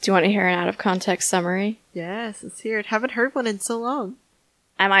Do you want to hear an out-of-context summary? Yes, let's hear it. Haven't heard one in so long.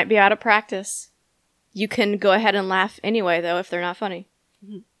 I might be out of practice. You can go ahead and laugh anyway, though, if they're not funny.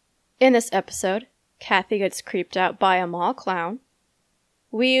 Mm-hmm. In this episode, Kathy gets creeped out by a mall clown.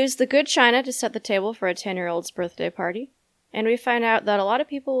 We use the good china to set the table for a 10-year-old's birthday party. And we find out that a lot of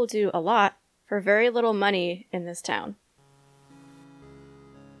people will do a lot for very little money in this town.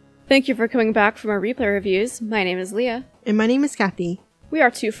 Thank you for coming back from our replay reviews. My name is Leah. And my name is Kathy. We are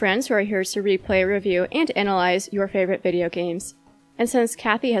two friends who are here to replay, review, and analyze your favorite video games. And since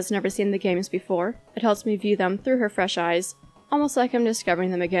Kathy has never seen the games before, it helps me view them through her fresh eyes, almost like I'm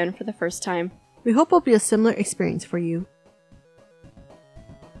discovering them again for the first time. We hope it'll be a similar experience for you.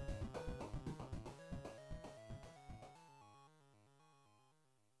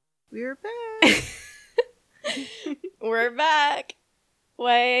 We're back! We're back!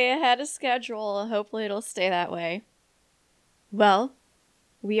 Way ahead of schedule. Hopefully it'll stay that way. Well,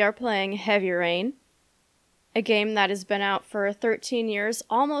 we are playing Heavy Rain, a game that has been out for 13 years,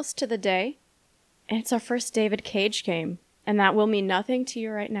 almost to the day, and it's our first David Cage game, and that will mean nothing to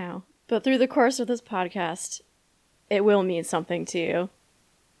you right now. But through the course of this podcast, it will mean something to you.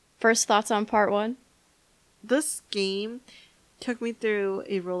 First thoughts on part one? This game took me through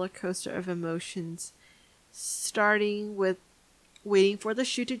a roller coaster of emotions, starting with waiting for the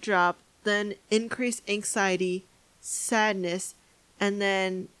shoe to drop, then increased anxiety, sadness, and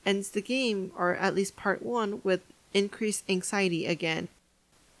then ends the game, or at least part one, with increased anxiety again.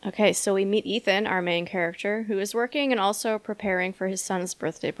 Okay, so we meet Ethan, our main character, who is working and also preparing for his son's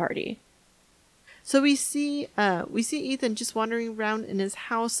birthday party. So we see Ethan just wandering around in his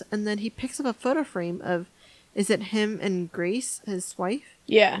house, and then he picks up a photo frame of, is it him and Grace, his wife?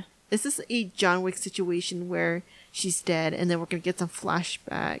 Yeah. Is this a John Wick situation where she's dead, and then we're going to get some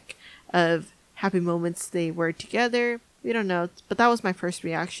flashback of happy moments they were together? We don't know, but that was my first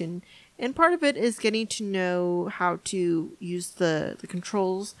reaction. And part of it is getting to know how to use the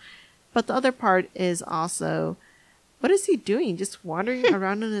controls. But the other part is also, what is he doing? Just wandering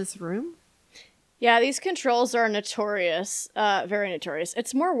around in his room? Yeah, these controls are notorious. Very notorious.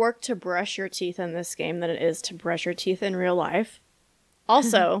 It's more work to brush your teeth in this game than it is to brush your teeth in real life.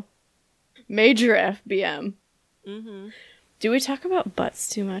 Also, major FBM. Mm-hmm. Do we talk about butts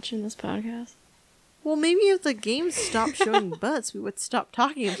too much in this podcast? Well, maybe if the game stopped showing butts, we would stop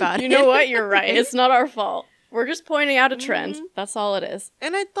talking about it. You know what? You're right. It's not our fault. We're just pointing out a trend. Mm-hmm. That's all it is.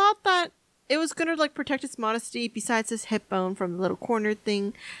 And I thought that it was going to protect its modesty besides his hip bone from the little corner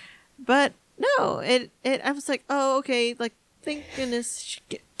thing. But no, I was like, oh, okay, thank goodness,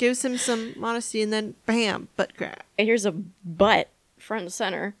 gives him some modesty, and then bam, butt grab. And here's a butt front and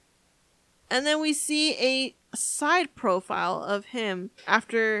center. And then we see a side profile of him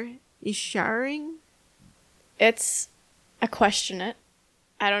after he's showering. I question it.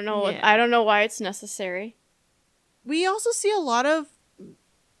 I don't know. Yeah. I don't know why it's necessary. We also see a lot of,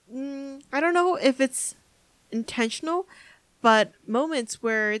 I don't know if it's intentional, but moments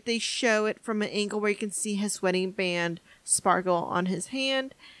where they show it from an angle where you can see his wedding band sparkle on his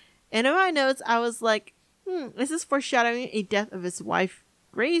hand. And in my notes, I was like, is this foreshadowing a death of his wife,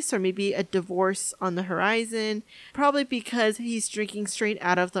 Grace, or maybe a divorce on the horizon? Probably because he's drinking straight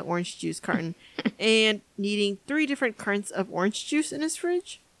out of the orange juice carton and needing 3 different cartons of orange juice in his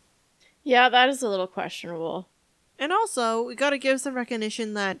fridge. Yeah, that is a little questionable. And also, we gotta give some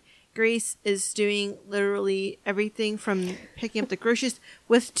recognition that Grace is doing literally everything from picking up the groceries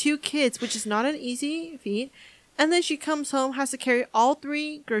with 2 kids, which is not an easy feat. And then she comes home, has to carry all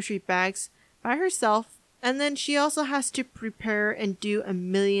 3 grocery bags by herself. And then she also has to prepare and do a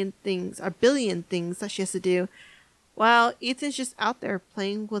billion things that she has to do, while Ethan's just out there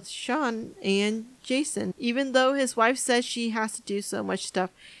playing with Sean and Jason. Even though his wife says she has to do so much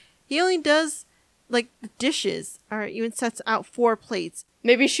stuff, he only does, the dishes, or even sets out 4 plates.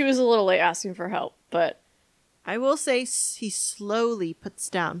 Maybe she was a little late asking for help, but I will say he slowly puts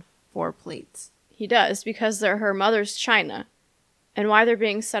down 4 plates. He does, because they're her mother's china. And why they're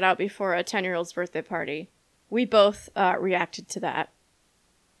being set out before a 10-year-old's birthday party. We both reacted to that.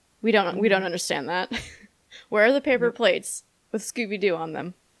 We don't understand that. Where are the paper plates with Scooby-Doo on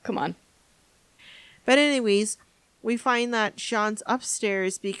them? Come on. But anyways, we find that Sean's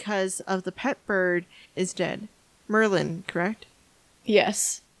upstairs because of the pet bird is dead. Merlin, correct?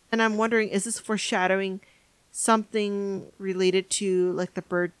 Yes. And I'm wondering, is this foreshadowing something related to the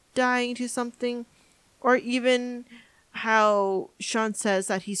bird dying to something? Or even how Sean says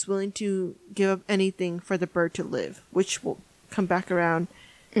that he's willing to give up anything for the bird to live, which we'll come back around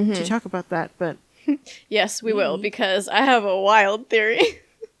to talk about that. But yes, we will, because I have a wild theory.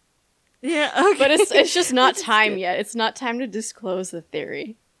 Yeah, okay. But it's just not time yet. It's not time to disclose the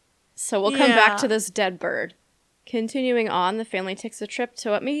theory. So we'll come back to this dead bird. Continuing on, the family takes a trip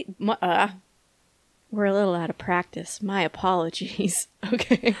to we're a little out of practice. My apologies.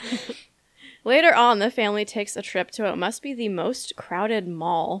 Okay. Later on, the family takes a trip to what must be the most crowded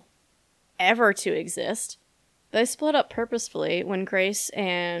mall ever to exist. They split up purposefully when Grace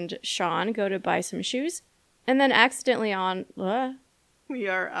and Sean go to buy some shoes, and then accidentally We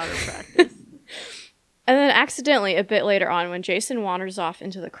are out of practice. And then accidentally, a bit later on, when Jason wanders off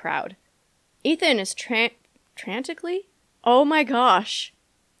into the crowd. Ethan is frantically? Oh my gosh.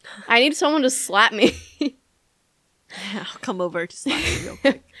 I need someone to slap me. I'll come over to slap you real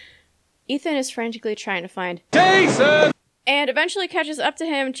quick. Ethan is frantically trying to find Jason! and eventually catches up to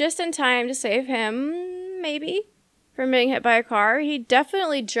him just in time to save him, maybe, from being hit by a car. He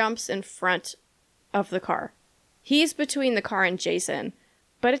definitely jumps in front of the car. He's between the car and Jason,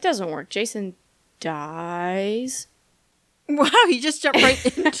 but it doesn't work. Jason dies. Wow, you just jumped right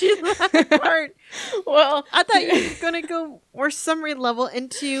into that part. Well, I thought you were going to go more summary level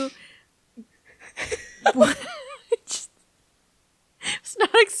into... What? I was not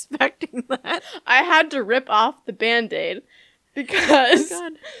expecting that. I had to rip off the Band-Aid because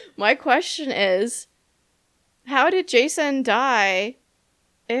my question is, how did Jason die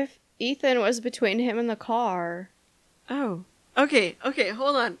if Ethan was between him and the car? Oh. Okay,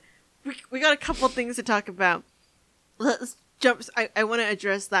 hold on. We got a couple things to talk about. Let's jump. I want to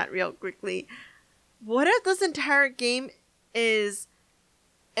address that real quickly. What if this entire game is,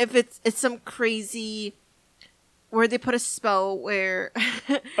 if it's some crazy, where they put a spell where...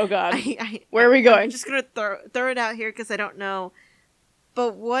 Oh god. Where are we going? I'm just going to throw it out here because I don't know.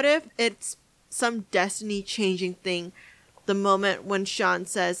 But what if it's some destiny changing thing the moment when Sean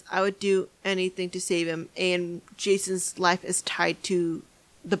says, I would do anything to save him, and Jason's life is tied to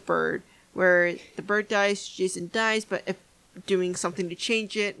the bird, where the bird dies, Jason dies, but if doing something to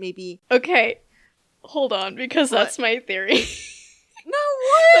change it, maybe... Okay, hold on, because that's my theory. No,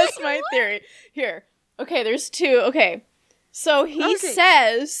 what? That's my theory. Here. Okay, there's two. Okay. So he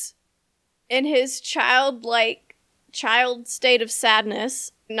says, in his child state of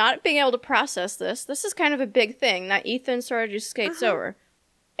sadness, not being able to process this is kind of a big thing that Ethan sort of just skates over.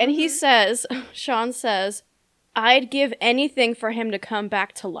 And he says, Sean says, I'd give anything for him to come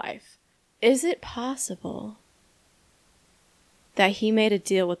back to life. Is it possible that he made a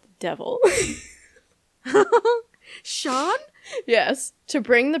deal with the devil? Sean? Yes, to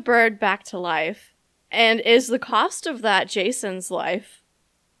bring the bird back to life. And is the cost of that Jason's life?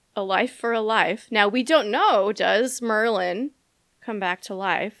 A life for a life. Now, we don't know, does Merlin come back to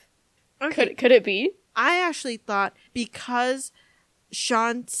life? Okay. Could it be? I actually thought because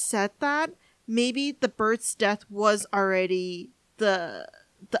Sean said that, maybe the bird's death was already the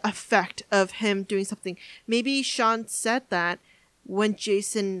effect of him doing something. Maybe Sean said that when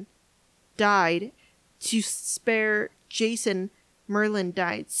Jason died to spare Jason, Merlin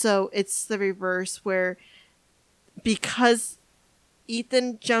died. So it's the reverse, where because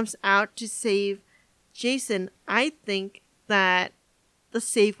Ethan jumps out to save Jason, I think that the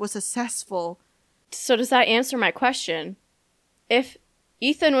save was successful. So does that answer my question? If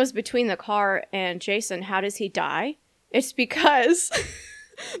Ethan was between the car and Jason, how does he die? It's because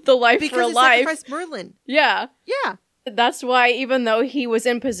the life for a life. Because he sacrificed Merlin. Yeah. Yeah. That's why even though he was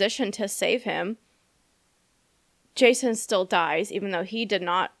in position to save him, Jason still dies, even though he did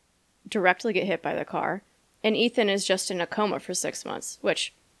not directly get hit by the car. And Ethan is just in a coma for 6 months,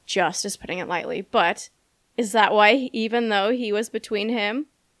 which just is putting it lightly. But is that why, even though he was between him,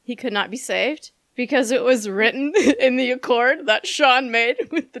 he could not be saved? Because it was written in the accord that Sean made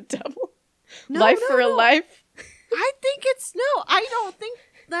with the devil? Life for a life? I think it's no. I don't think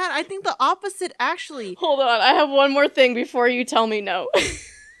that. I think the opposite, actually. Hold on, I have one more thing before you tell me no.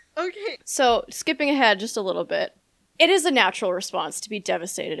 Okay. So, skipping ahead just a little bit. It is a natural response to be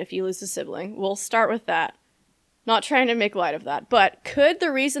devastated if you lose a sibling. We'll start with that. Not trying to make light of that. But could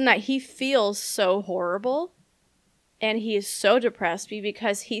the reason that he feels so horrible and he is so depressed be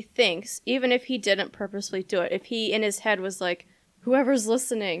because he thinks, even if he didn't purposely do it, if he in his head was like, whoever's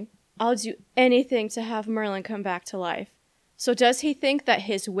listening, I'll do anything to have Merlin come back to life. So does he think that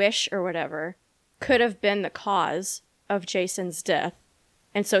his wish or whatever could have been the cause of Jason's death?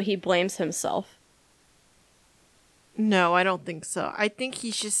 And so he blames himself? No, I don't think so. I think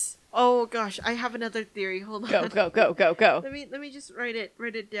he's just... Oh gosh, I have another theory. Hold on. Go. Let me just write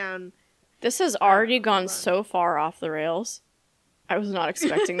it down. This has already gone so far off the rails. I was not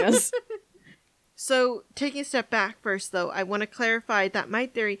expecting this. So, taking a step back first, though, I want to clarify that my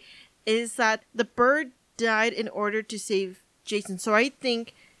theory is that the bird died in order to save Jason. So I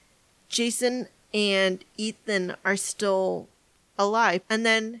think Jason and Ethan are still alive. And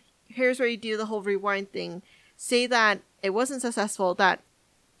then here's where you do the whole rewind thing. Say that it wasn't successful, that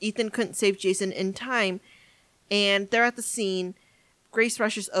Ethan couldn't save Jason in time, and they're at the scene. Grace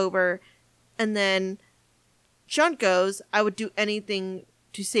rushes over, and then Sean goes, I would do anything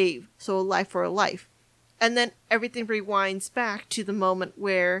to save, so a life for a life. And then everything rewinds back to the moment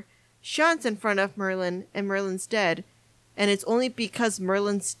where Sean's in front of Merlin, and Merlin's dead. And it's only because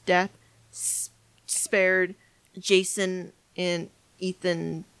Merlin's death spared Jason and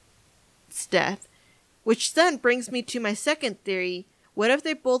Ethan's death. Which then brings me to my second theory. What if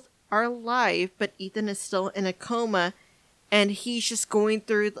they both are alive, but Ethan is still in a coma, and he's just going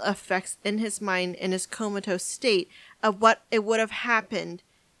through the effects in his mind in his comatose state of what it would have happened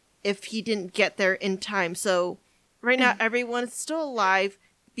if he didn't get there in time. So right now everyone's still alive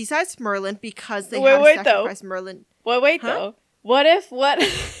besides Merlin because they had to sacrifice Merlin. Wait, though. What if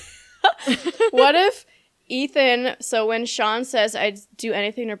Ethan, so when Sean says I'd do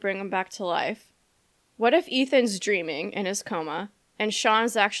anything to bring him back to life, what if Ethan's dreaming in his coma and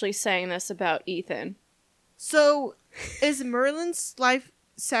Sean's actually saying this about Ethan? So is Merlin's life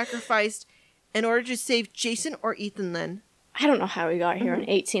sacrificed in order to save Jason or Ethan then? I don't know how he got here in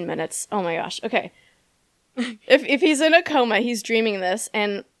 18 minutes. Oh my gosh. Okay. If he's in a coma, he's dreaming this,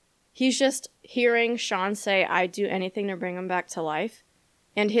 and he's just hearing Sean say, I'd do anything to bring him back to life.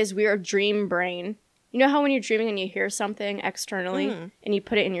 And his weird dream brain. You know how when you're dreaming and you hear something externally and you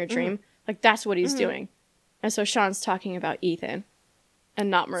put it in your dream? Like, that's what he's doing. And so Sean's talking about Ethan and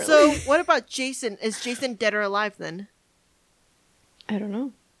not Merlin. So what about Jason? Is Jason dead or alive then? I don't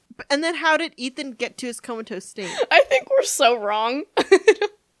know. And then how did Ethan get to his comatose state? I think we're so wrong.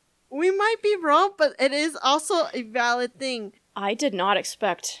 We might be wrong, but it is also a valid thing. I did not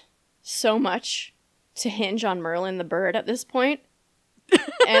expect so much to hinge on Merlin the bird at this point.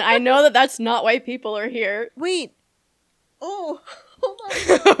 And I know that that's not why people are here. Wait. Oh, hold on.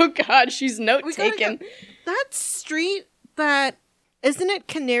 Oh god, she's note-taking. That street, that... Isn't it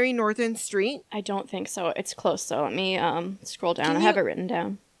Canary Northern Street? I don't think so. It's close, though. Let me scroll down. I have it written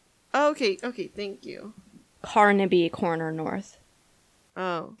down. Okay, thank you. Carnaby Corner North.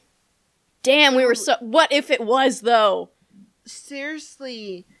 Oh. Damn, we were so... What if it was, though?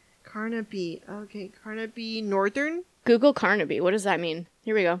 Seriously. Carnaby. Okay, Carnaby Northern? Google Carnaby. What does that mean?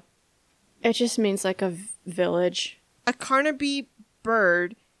 Here we go. It just means like a village. A Carnaby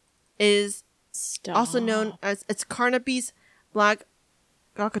bird is also known as... It's Carnaby's black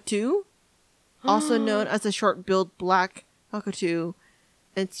cockatoo. Also known as a short-billed black cockatoo.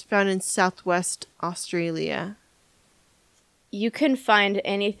 It's found in southwest Australia. You can find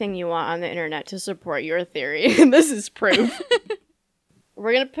anything you want on the internet to support your theory. This is proof.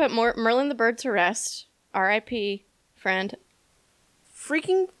 We're going to put Merlin the bird to rest. R.I.P. friend.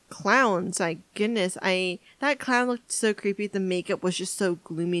 Freaking clowns, my goodness. That clown looked so creepy. The makeup was just so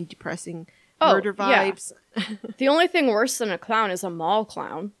gloomy and depressing. Murder vibes. Yeah. The only thing worse than a clown is a mall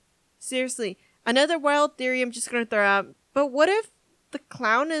clown. Seriously. Another wild theory I'm just going to throw out. But what if the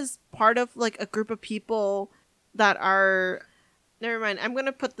clown is part of like a group of people that are... Never mind. I'm going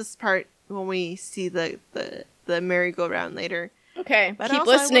to put this part when we see the merry-go-round later. Okay. But keep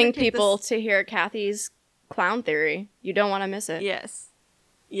listening, people, to hear Kathy's clown theory. You don't want to miss it. Yes.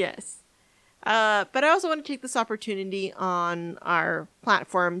 But I also want to take this opportunity on our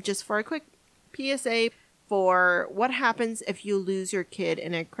platform just for a quick PSA for what happens if you lose your kid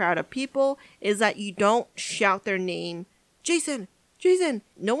in a crowd of people is that you don't shout their name, Jason.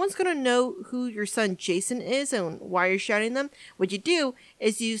 No one's going to know who your son Jason is and why you're shouting them. What you do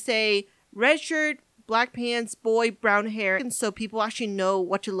is you say red shirt, black pants, boy, brown hair. And so people actually know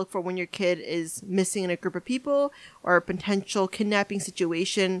what to look for when your kid is missing in a group of people or a potential kidnapping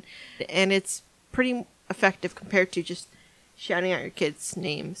situation. And it's pretty effective compared to just shouting out your kid's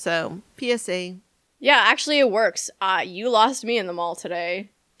name. So, PSA. Yeah, actually it works. You lost me in the mall today.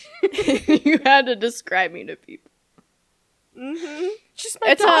 You had to describe me to people. Mm-hmm. Just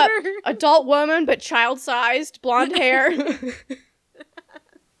my daughter. It's a adult woman, but child-sized, blonde hair.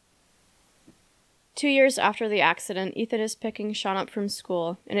 2 years after the accident, Ethan is picking Sean up from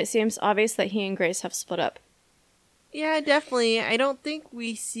school, and it seems obvious that he and Grace have split up. Yeah, definitely. I don't think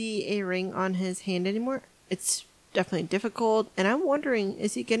we see a ring on his hand anymore. It's definitely difficult, and I'm wondering,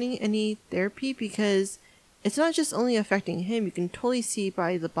 is he getting any therapy? Because it's not just only affecting him. You can totally see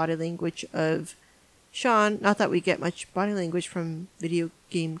by the body language of Sean, not that we get much body language from video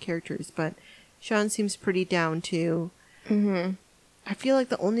game characters, but Sean seems pretty down too. Mm-hmm. I feel like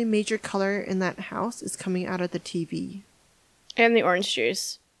the only major color in that house is coming out of the TV. And the orange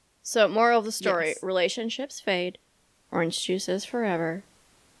juice. So, moral of the story, yes. Relationships fade, orange juice is forever.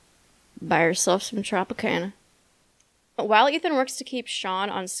 Buy yourself some Tropicana. While Ethan works to keep Sean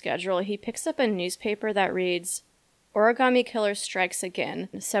on schedule, he picks up a newspaper that reads, "Origami killer strikes again.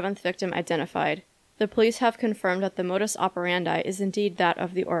 Seventh victim identified. The police have confirmed that the modus operandi is indeed that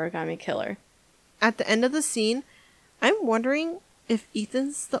of the origami killer." At the end of the scene, I'm wondering if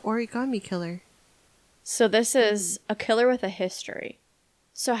Ethan's the origami killer. So this is a killer with a history.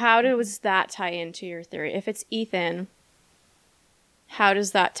 So how does that tie into your theory? If it's Ethan, how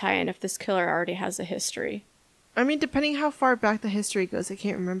does that tie in if this killer already has a history? I mean, depending how far back the history goes, I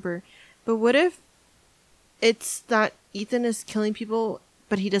can't remember. But what if it's that Ethan is killing people,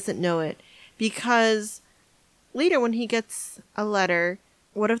 but he doesn't know it? Because later when he gets a letter,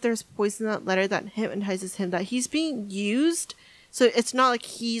 what if there's poison in that letter that hypnotizes him, that he's being used? So it's not like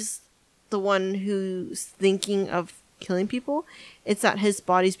he's the one who's thinking of killing people. It's that his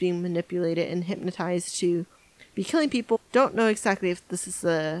body's being manipulated and hypnotized to be killing people. Don't know exactly if this is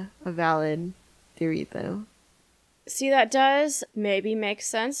a valid theory, though. See, that does maybe make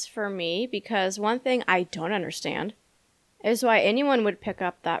sense for me, because one thing I don't understand is why anyone would pick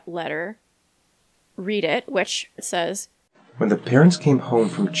up that letter, read it, which says, "When the parents came home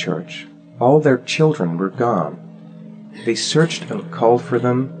from church, all their children were gone. They searched and called for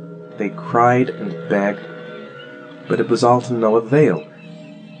them. They cried and begged, but it was all to no avail.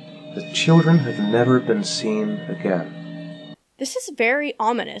 The children have never been seen again." This is very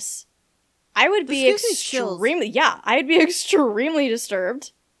ominous. I would be This gives me chills. I'd be extremely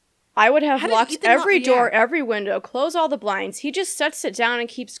disturbed. I would have How did locked Ethan every not door, react? every window, close all the blinds. He just sets it down and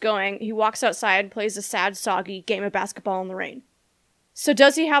keeps going. He walks outside, plays a sad, soggy game of basketball in the rain. So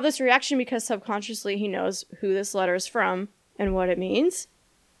does he have this reaction because subconsciously he knows who this letter is from and what it means?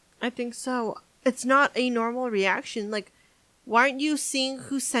 I think so. It's not a normal reaction. Like, why aren't you seeing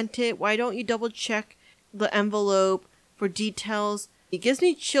who sent it? Why don't you double check the envelope for details? It gives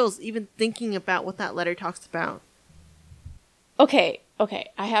me chills even thinking about what that letter talks about. Okay,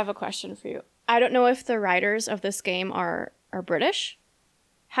 I have a question for you. I don't know if the writers of this game are British.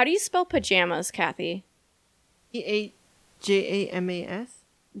 How do you spell pajamas, Kathy? Pajamas?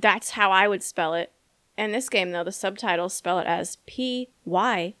 That's how I would spell it. In this game, though, the subtitles spell it as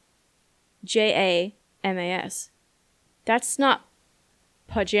Pyjamas. That's not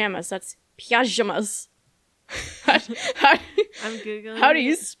pajamas, that's pyjamas. how, I'm Googling. how do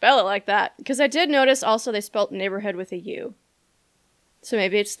you spell it like that? Because I did notice also they spelled neighborhood with a U. So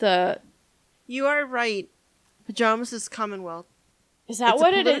maybe it's the... You are right. Pajamas is Commonwealth. Is that It's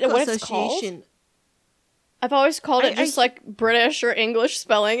what a it is? political What it's called? association. I've always called it just like British or English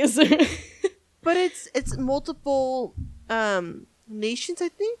spelling. Is there? But it's multiple nations, I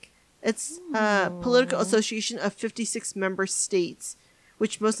think. It's a political association of 56 member states,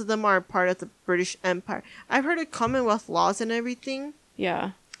 which most of them are part of the British Empire. I've heard of Commonwealth laws and everything,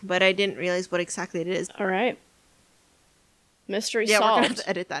 Yeah. but I didn't realize what exactly it is. All right. Mystery Yeah, we're solved. gonna have to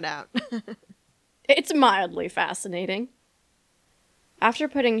edit that out. It's mildly fascinating. After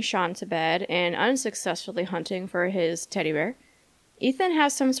putting Sean to bed and unsuccessfully hunting for his teddy bear, Ethan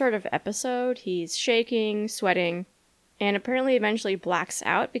has some sort of episode. He's shaking, sweating, and apparently eventually blacks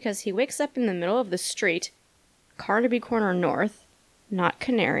out because he wakes up in the middle of the street, Carnaby Corner North, not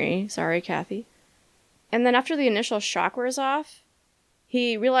Canary, sorry Kathy. And then after the initial shock wears off,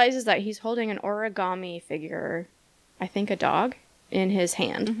 he realizes that he's holding an origami figure, I think a dog, in his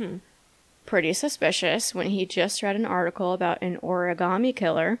hand. Mm-hmm. Pretty suspicious when he just read an article about an origami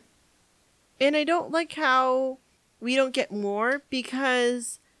killer. And I don't like how we don't get more,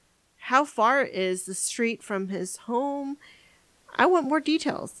 because how far is the street from his home? I want more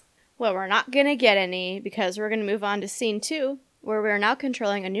details. Well, we're not going to get any because we're going to move on to scene 2, where we're now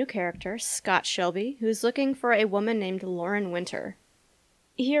controlling a new character, Scott Shelby, who's looking for a woman named Lauren Winter.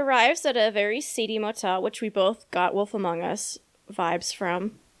 He arrives at a very seedy motel, which we both got Wolf Among Us vibes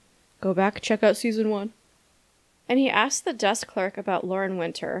from. Go back, check out season 1. And he asks the desk clerk about Lauren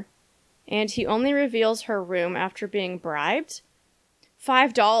Winter, and he only reveals her room after being bribed.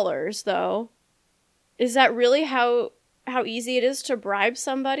 $5, though. Is that really how easy it is to bribe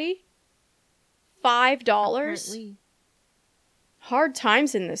somebody? $5? Apparently. Hard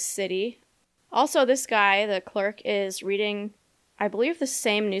times in this city. Also, this guy, the clerk, is reading, I believe, the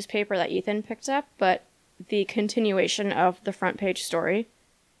same newspaper that Ethan picked up, but the continuation of the front page story,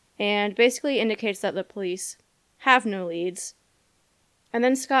 and basically indicates that the police have no leads. And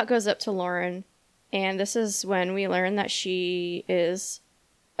then Scott goes up to Lauren, and this is when we learn that she is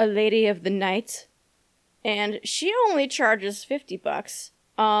a lady of the night, and she only charges $50.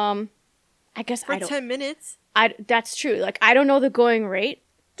 I guess For I don't... 10 minutes? That's true. Like, I don't know the going rate.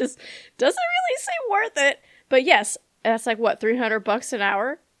 Doesn't really say worth it. But yes, that's like, what, $300 an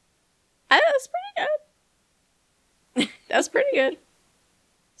hour? That's pretty That's pretty good.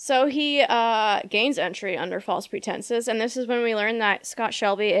 So he gains entry under false pretenses, and this is when we learn that Scott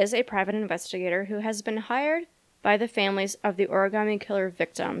Shelby is a private investigator who has been hired by the families of the origami killer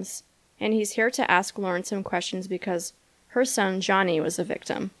victims, and he's here to ask Lauren some questions because her son Johnny was a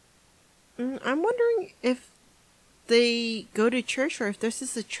victim. I'm wondering if they go to church or if this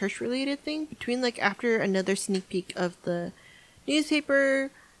is a church-related thing between, like, after another sneak peek of the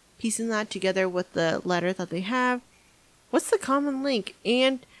newspaper, piecing that together with the letter that they have. What's the common link?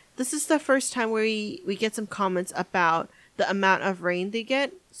 And this is the first time where we get some comments about the amount of rain they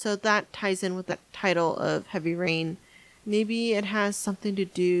get. So that ties in with that title of Heavy Rain. Maybe it has something to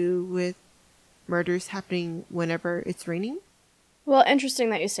do with murders happening whenever it's raining? Well, interesting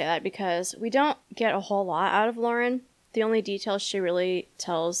that you say that because we don't get a whole lot out of Lauren. The only detail she really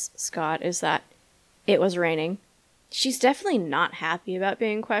tells Scott is that it was raining. She's definitely not happy about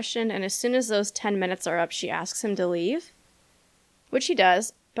being questioned, and as soon as those 10 minutes are up, she asks him to leave, which he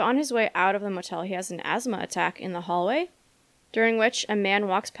does, but on his way out of the motel, he has an asthma attack in the hallway, during which a man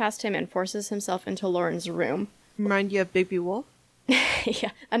walks past him and forces himself into Lauren's room. Remind you of Bigby Wolf?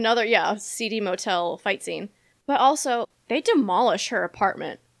 Another seedy motel fight scene. But also, they demolish her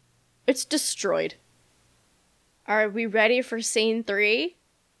apartment. It's destroyed. Are we ready for scene 3?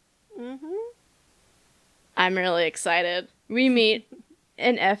 Mm-hmm. I'm really excited. We meet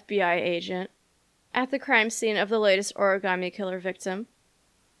an FBI agent at the crime scene of the latest origami killer victim.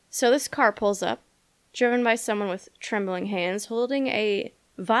 So this car pulls up, driven by someone with trembling hands holding a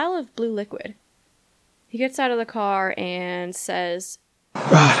vial of blue liquid. He gets out of the car and says,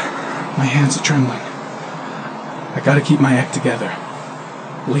 God, my hands are trembling. I gotta keep my act together.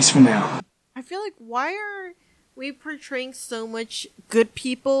 At least for now. I feel like, why are we portraying so much good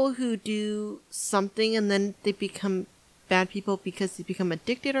people who do something and then they become bad people because they become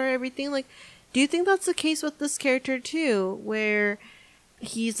addicted or everything? Like, do you think that's the case with this character too, where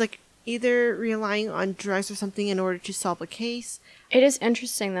he's like either relying on drugs or something in order to solve a case? It is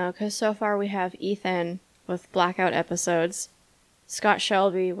interesting though, because so far we have Ethan with blackout episodes, Scott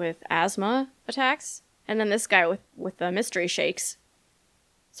Shelby with asthma attacks, and then this guy with the mystery shakes.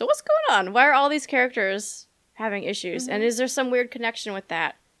 So what's going on? Why are all these characters having issues? And is there some weird connection with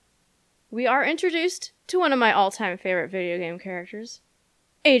that? We are introduced to one of my all-time favorite video game characters,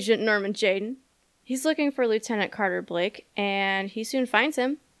 Agent Norman Jayden. He's looking for Lieutenant Carter Blake, and he soon finds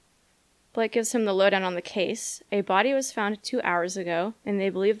him. Blake gives him the lowdown on the case. A body was found 2 hours ago, and they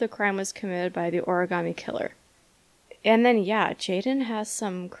believe the crime was committed by the origami killer. And then, Jayden has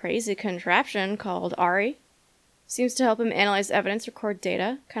some crazy contraption called Ari. Seems to help him analyze evidence, record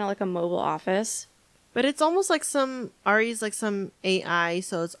data, kind of like a mobile office. But it's almost like Ari's like some AI,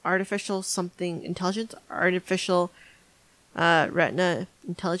 so it's artificial something intelligence, artificial retina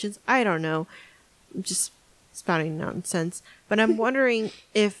intelligence. I don't know. I'm just spouting nonsense. But I'm wondering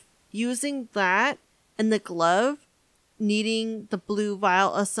if using that and the glove, needing the blue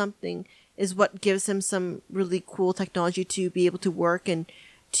vial of something, is what gives him some really cool technology to be able to work and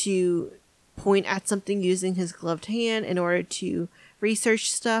to point at something using his gloved hand in order to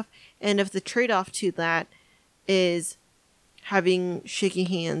research stuff. And if the trade-off to that is having shaky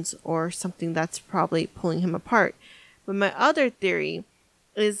hands or something that's probably pulling him apart. But my other theory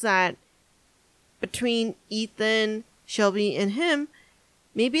is that between Ethan, Shelby, and him,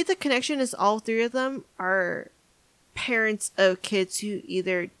 maybe the connection is all three of them are parents of kids who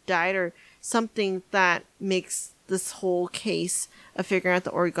either died or something that makes this whole case of figuring out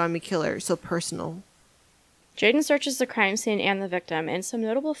the origami killer so personal. Jayden searches the crime scene and the victim, and some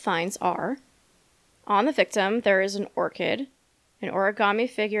notable finds are: on the victim, there is an orchid, an origami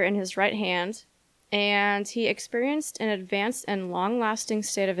figure in his right hand, and he experienced an advanced and long-lasting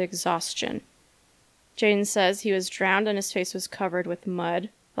state of exhaustion. Jayden says he was drowned and his face was covered with mud,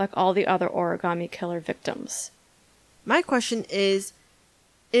 like all the other origami killer victims. My question is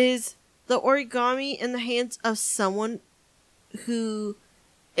the origami in the hands of someone who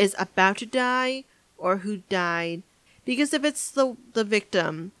is about to die or who died? Because if it's the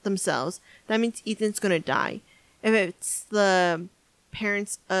victim themselves, that means Ethan's going to die. If it's the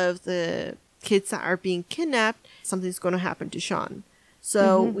parents of the kids that are being kidnapped, something's going to happen to Sean.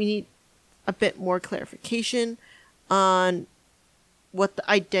 So we need a bit more clarification on what the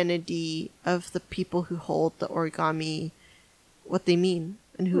identity of the people who hold the origami, what they mean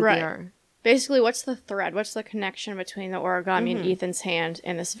and who they are. Basically, what's the thread? What's the connection between the origami in Ethan's hand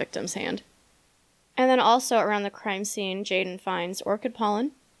and this victim's hand? And then also around the crime scene, Jayden finds orchid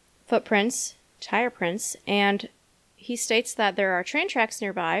pollen, footprints, tire prints, and he states that there are train tracks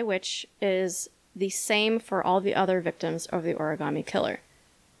nearby, which is the same for all the other victims of the origami killer.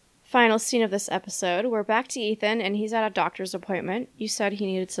 Final scene of this episode. We're back to Ethan, and he's at a doctor's appointment. You said he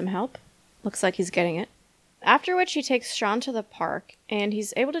needed some help. Looks like he's getting it. After which he takes Sean to the park, and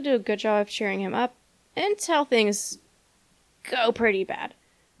he's able to do a good job of cheering him up until things go pretty bad.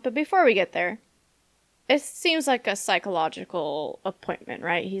 But before we get there, it seems like a psychological appointment,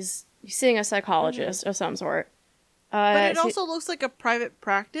 right? He's seeing a psychologist of some sort. But it also looks like a private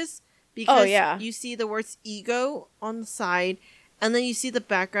practice because you see the words ego on the side, and then you see the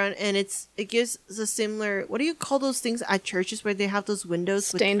background, and it gives a similar, what do you call those things at churches where they have those windows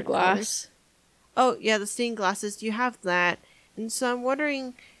stained with glass. Colors? Oh, yeah, the stained glasses. You have that. And so I'm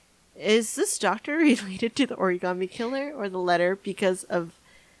wondering, is this doctor related to the origami killer or the letter because of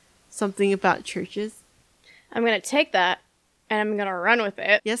something about churches? I'm going to take that, and I'm going to run with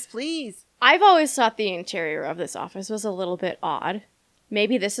it. Yes, please. I've always thought the interior of this office was a little bit odd.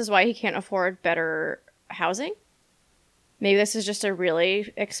 Maybe this is why he can't afford better housing. Maybe this is just a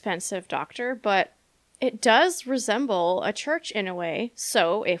really expensive doctor, but it does resemble a church in a way.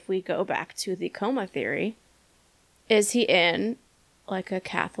 So if we go back to the coma theory, is he in like a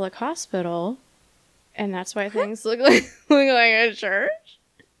Catholic hospital? And that's why things look like a church?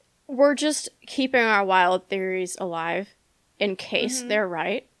 We're just keeping our wild theories alive in case they're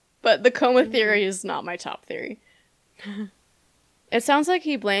right. But the coma theory is not my top theory. It sounds like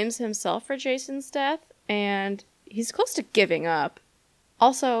he blames himself for Jason's death, and he's close to giving up.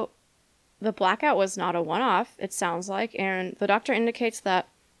 Also, the blackout was not a one-off, it sounds like, and the doctor indicates that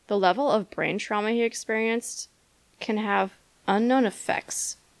the level of brain trauma he experienced can have unknown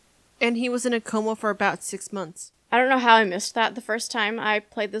effects. And he was in a coma for about 6 months. I don't know how I missed that the first time I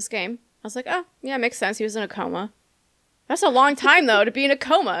played this game. I was like, oh, yeah, makes sense. He was in a coma. That's a long time, though, to be in a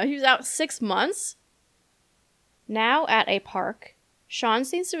coma. He was out 6 months. Now at a park, Sean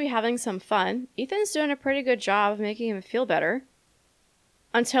seems to be having some fun. Ethan's doing a pretty good job of making him feel better.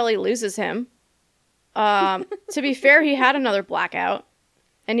 Until he loses him. To be fair, he had another blackout.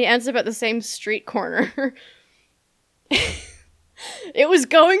 And he ends up at the same street corner. It was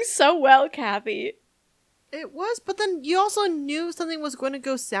going so well, Kathy. It was, but then you also knew something was going to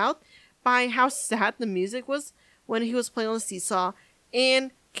go south by how sad the music was when he was playing on the seesaw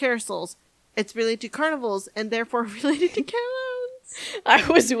and carousels. It's related to carnivals and therefore related to clowns. I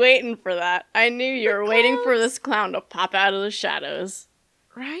was waiting for that. I knew you were waiting for this clown to pop out of the shadows.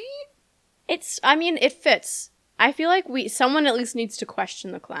 Right? It fits. I feel like someone at least needs to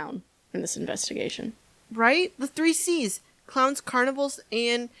question the clown in this investigation. Right? The 3 C's. Clowns, carnivals,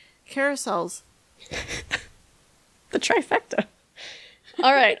 and carousels. The trifecta.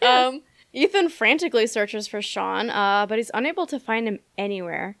 All right. Ethan frantically searches for Sean, but he's unable to find him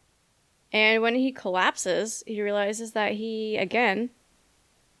anywhere. And when he collapses, he realizes that he, again,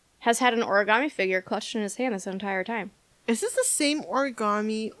 has had an origami figure clutched in his hand this entire time. Is this the same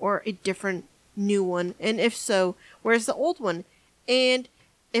origami or a different new one? And if so, where's the old one? And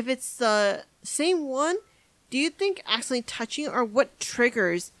if it's the same one, do you think accidentally touching or what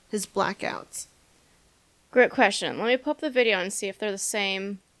triggers his blackouts? Great question. Let me pull up the video and see if they're the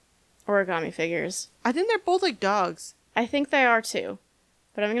same origami figures. I think they're both like dogs. I think they are too.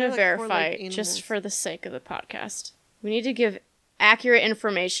 But I'm going to They're like verify four-legged animals. just for the sake of the podcast. We need to give accurate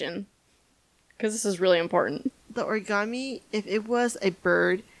information because this is really important. The origami, if it was a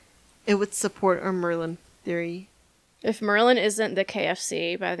bird, it would support our Merlin theory. If Merlin isn't the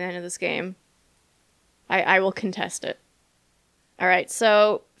KFC by the end of this game, I will contest it. Alright,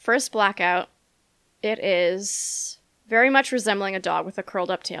 so first blackout. It is very much resembling a dog with a curled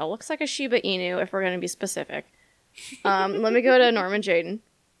up tail. Looks like a Shiba Inu if we're going to be specific. Let me go to Norman Jaden.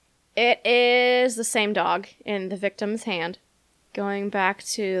 It is the same dog in the victim's hand. Going back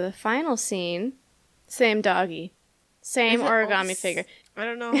to the final scene, same doggy. Same origami figure. I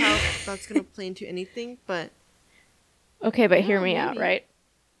don't know how that's going to play into anything, but... Okay, but hear me out, right?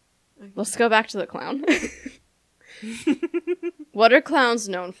 Okay. Let's go back to the clown. What are clowns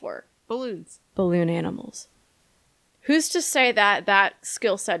known for? Balloons. Balloon animals. Who's to say that that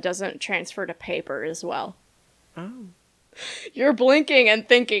skill set doesn't transfer to paper as well? Oh. You're blinking and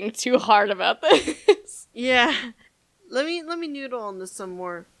thinking too hard about this. Yeah. Let me noodle on this some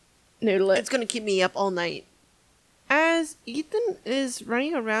more. Noodle it. It's gonna keep me up all night. As Ethan is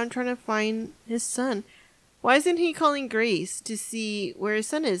running around trying to find his son, why isn't he calling Grace to see where his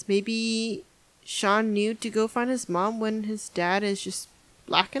son is? Maybe Sean knew to go find his mom when his dad is just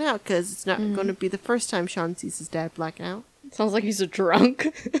blacking out, because it's not going to be the first time Sean sees his dad blacking out. Sounds like he's a drunk.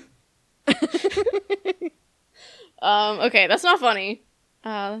 Okay, that's not funny.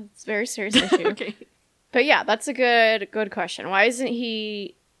 It's a very serious issue. Okay. But yeah, that's a good question. Why isn't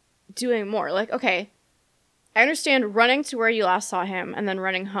he doing more? Like, okay, I understand running to where you last saw him and then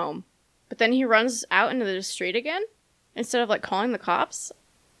running home. But then he runs out into the street again instead of like calling the cops.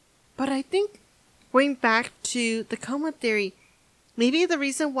 But I think going back to the coma theory, maybe the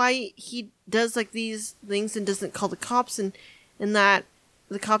reason why he does like these things and doesn't call the cops and that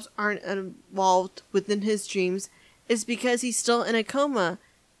the cops aren't involved within his dreams is because he's still in a coma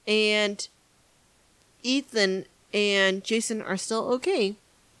and Ethan and Jason are still okay.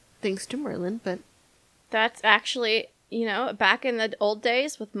 Thanks to Merlin, but... That's actually, back in the old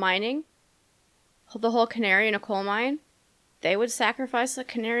days with mining, the whole canary in a coal mine, they would sacrifice a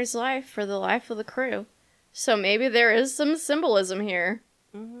canary's life for the life of the crew. So maybe there is some symbolism here.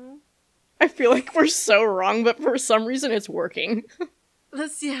 Mm-hmm. I feel like we're so wrong, but for some reason it's working.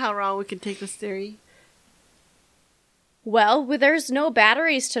 Let's see how wrong we can take this theory. Well, there's no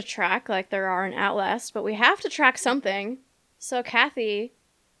batteries to track like there are in Outlast, but we have to track something. So, Kathy,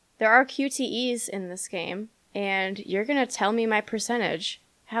 there are QTEs in this game, and you're going to tell me my percentage.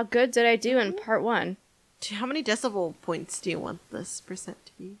 How good did I do in part 1? How many decibel points do you want this percent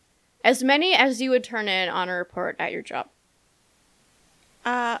to be? As many as you would turn in on a report at your job.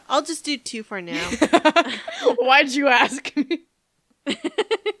 I'll just do 2 for now. Why'd you ask me? I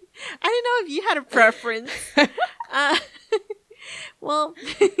didn't know if you had a preference. Well,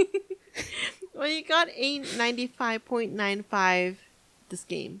 you got a 95.95 this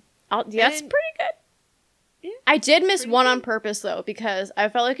game. That's pretty good. Yeah, I did miss one good. on purpose, though, because I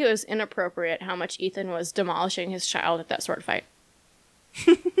felt like it was inappropriate how much Ethan was demolishing his child at that sword fight.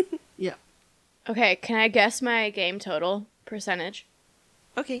 Yeah. Okay, can I guess my game total percentage?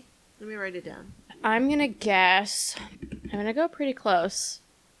 Okay, let me write it down. I'm gonna guess... I'm gonna go pretty close.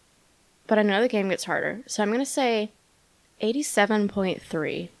 But I know the game gets harder, so I'm gonna say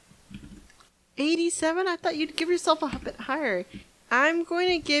 87.3. 87? I thought you'd give yourself a bit higher. I'm going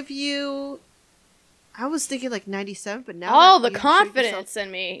to give you... I was thinking like 97, but now... Oh, that the you confidence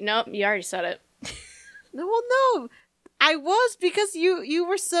in me. Nope, you already said it. No, well, no. I was because you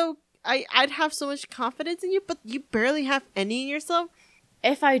were so... I'd have so much confidence in you, but you barely have any in yourself.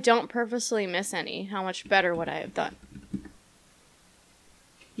 If I don't purposely miss any, how much better would I have done?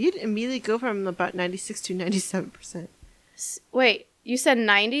 You'd immediately go from about 96 to 97%. Wait, you said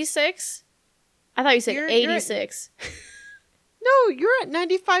 96? I thought you said You're 86. No, you're at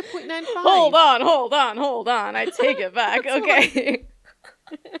 95.95. Hold on. I take it back. Okay.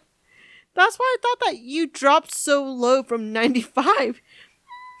 That's why I thought that you dropped so low from 95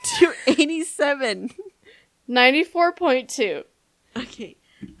 to 87. 94.2. Okay.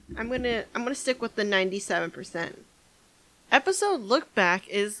 I'm gonna stick with the 97%. Episode look back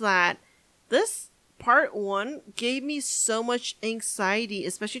is that this part 1 gave me so much anxiety,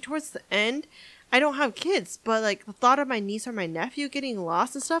 especially towards the end. I don't have kids, but like the thought of my niece or my nephew getting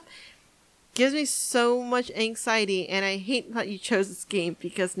lost and stuff gives me so much anxiety, and I hate that you chose this game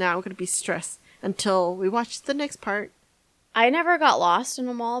because now I'm gonna be stressed until we watch the next part. I never got lost in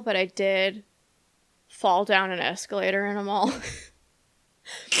a mall, but I did fall down an escalator in a mall.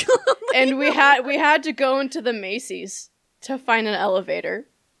 And we had to go into the Macy's to find an elevator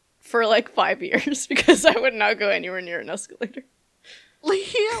for like 5 years because I would not go anywhere near an escalator.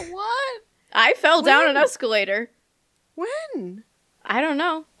 Leah, what? I fell down an escalator. When? I don't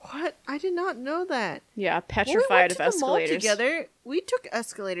know. What? I did not know that. Yeah, When we petrified went of to the mall escalators. together, we took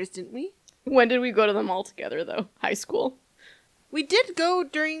escalators, didn't we? When did we go to the mall together, though? High school. We did go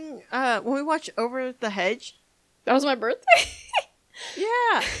during when we watched Over the Hedge. That was my birthday.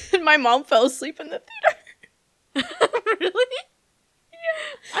 Yeah. And my mom fell asleep in the theater. Really?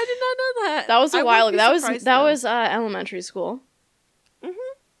 Yeah. I did not know that. That was a I while would ago. be surprised, That though. was elementary school. Mhm.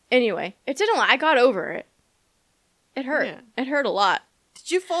 Anyway, it didn't. I got over it. It hurt. Yeah. It hurt a lot.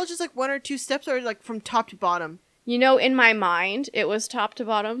 Did you fall just like 1 or 2 steps, or like from top to bottom? In my mind, it was top to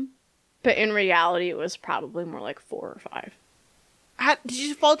bottom, but in reality, it was probably more like 4 or 5. Did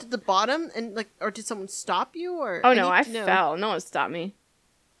you fall to the bottom and like, or did someone stop you? Or Oh no, need I to know. fell. No one stopped me.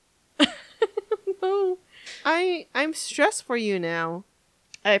 No, I'm stressed for you now.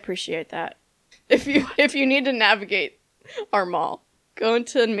 I appreciate that. If you need to navigate our mall, go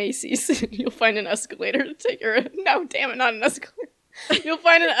into Macy's. You'll find an escalator to take you. No, damn it, not an escalator. You'll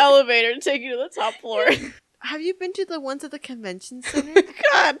find an elevator to take you to the top floor. Have you been to the ones at the convention center?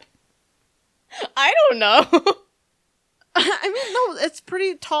 God, I don't know. I mean, no, it's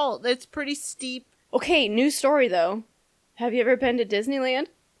pretty tall. It's pretty steep. Okay, new story though. Have you ever been to Disneyland?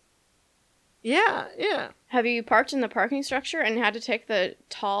 Yeah, yeah. Have you parked in the parking structure and had to take the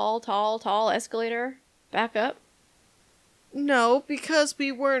tall escalator back up? No, because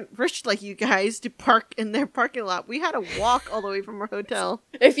we weren't rich like you guys to park in their parking lot. We had to walk all the way from our hotel.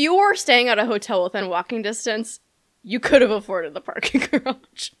 If you were staying at a hotel within walking distance, you could have afforded the parking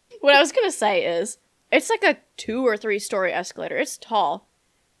garage. What I was going to say is, it's like a 2 or 3 story escalator. It's tall.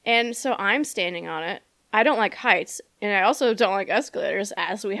 And so I'm standing on it. I don't like heights, and I also don't like escalators,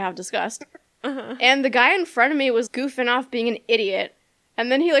 as we have discussed. And the guy in front of me was goofing off being an idiot, and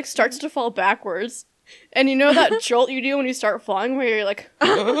then he, like, starts to fall backwards. And you know that jolt you do when you start falling, where you're like,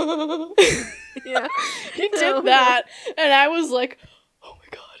 Yeah. he did that, and I was like, oh my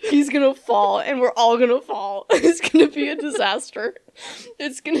god, he's gonna fall, and we're all gonna fall. It's gonna be a disaster.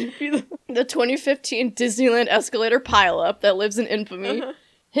 It's gonna be the 2015 Disneyland escalator pileup that lives in infamy.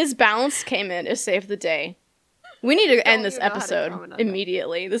 His balance came in to save the day. We need to end this even know how to episode comment on that.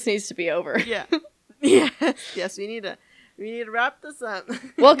 immediately. This needs to be over. Yeah. Yes, we need to wrap this up.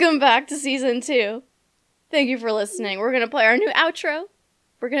 Welcome back to season 2. Thank you for listening. We're gonna play our new outro.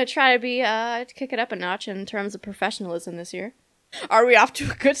 We're gonna try to kick it up a notch in terms of professionalism this year. Are we off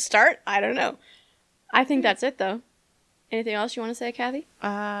to a good start? I don't know. I think that's it though. Anything else you want to say, Kathy?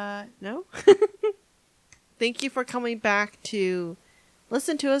 No. Thank you for coming back to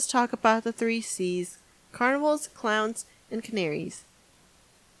listen to us talk about the 3 C's: carnivals, clowns, and canaries.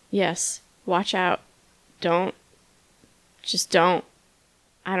 Yes. Watch out. Don't. Just don't.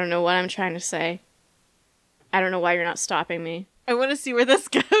 I don't know what I'm trying to say. I don't know why you're not stopping me. I want to see where this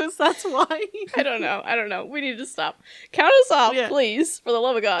goes. That's why. I don't know. We need to stop. Count us off, Yeah. please, for the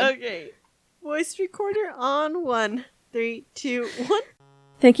love of God. Okay. Voice recorder on 1, 3, 2, 1.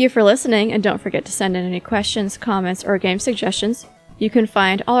 Thank you for listening, and don't forget to send in any questions, comments, or game suggestions. You can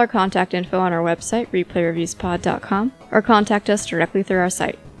find all our contact info on our website, replayreviewspod.com, or contact us directly through our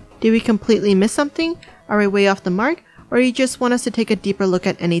site. Did we completely miss something? Are we way off the mark? Or you just want us to take a deeper look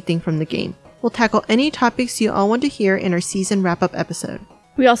at anything from the game? We'll tackle any topics you all want to hear in our season wrap-up episode.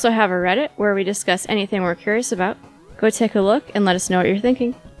 We also have a Reddit where we discuss anything we're curious about. Go take a look and let us know what you're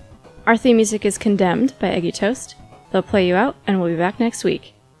thinking. Our theme music is Condemned by Eggy Toast. They'll play you out, and we'll be back next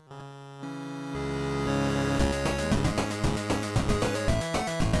week.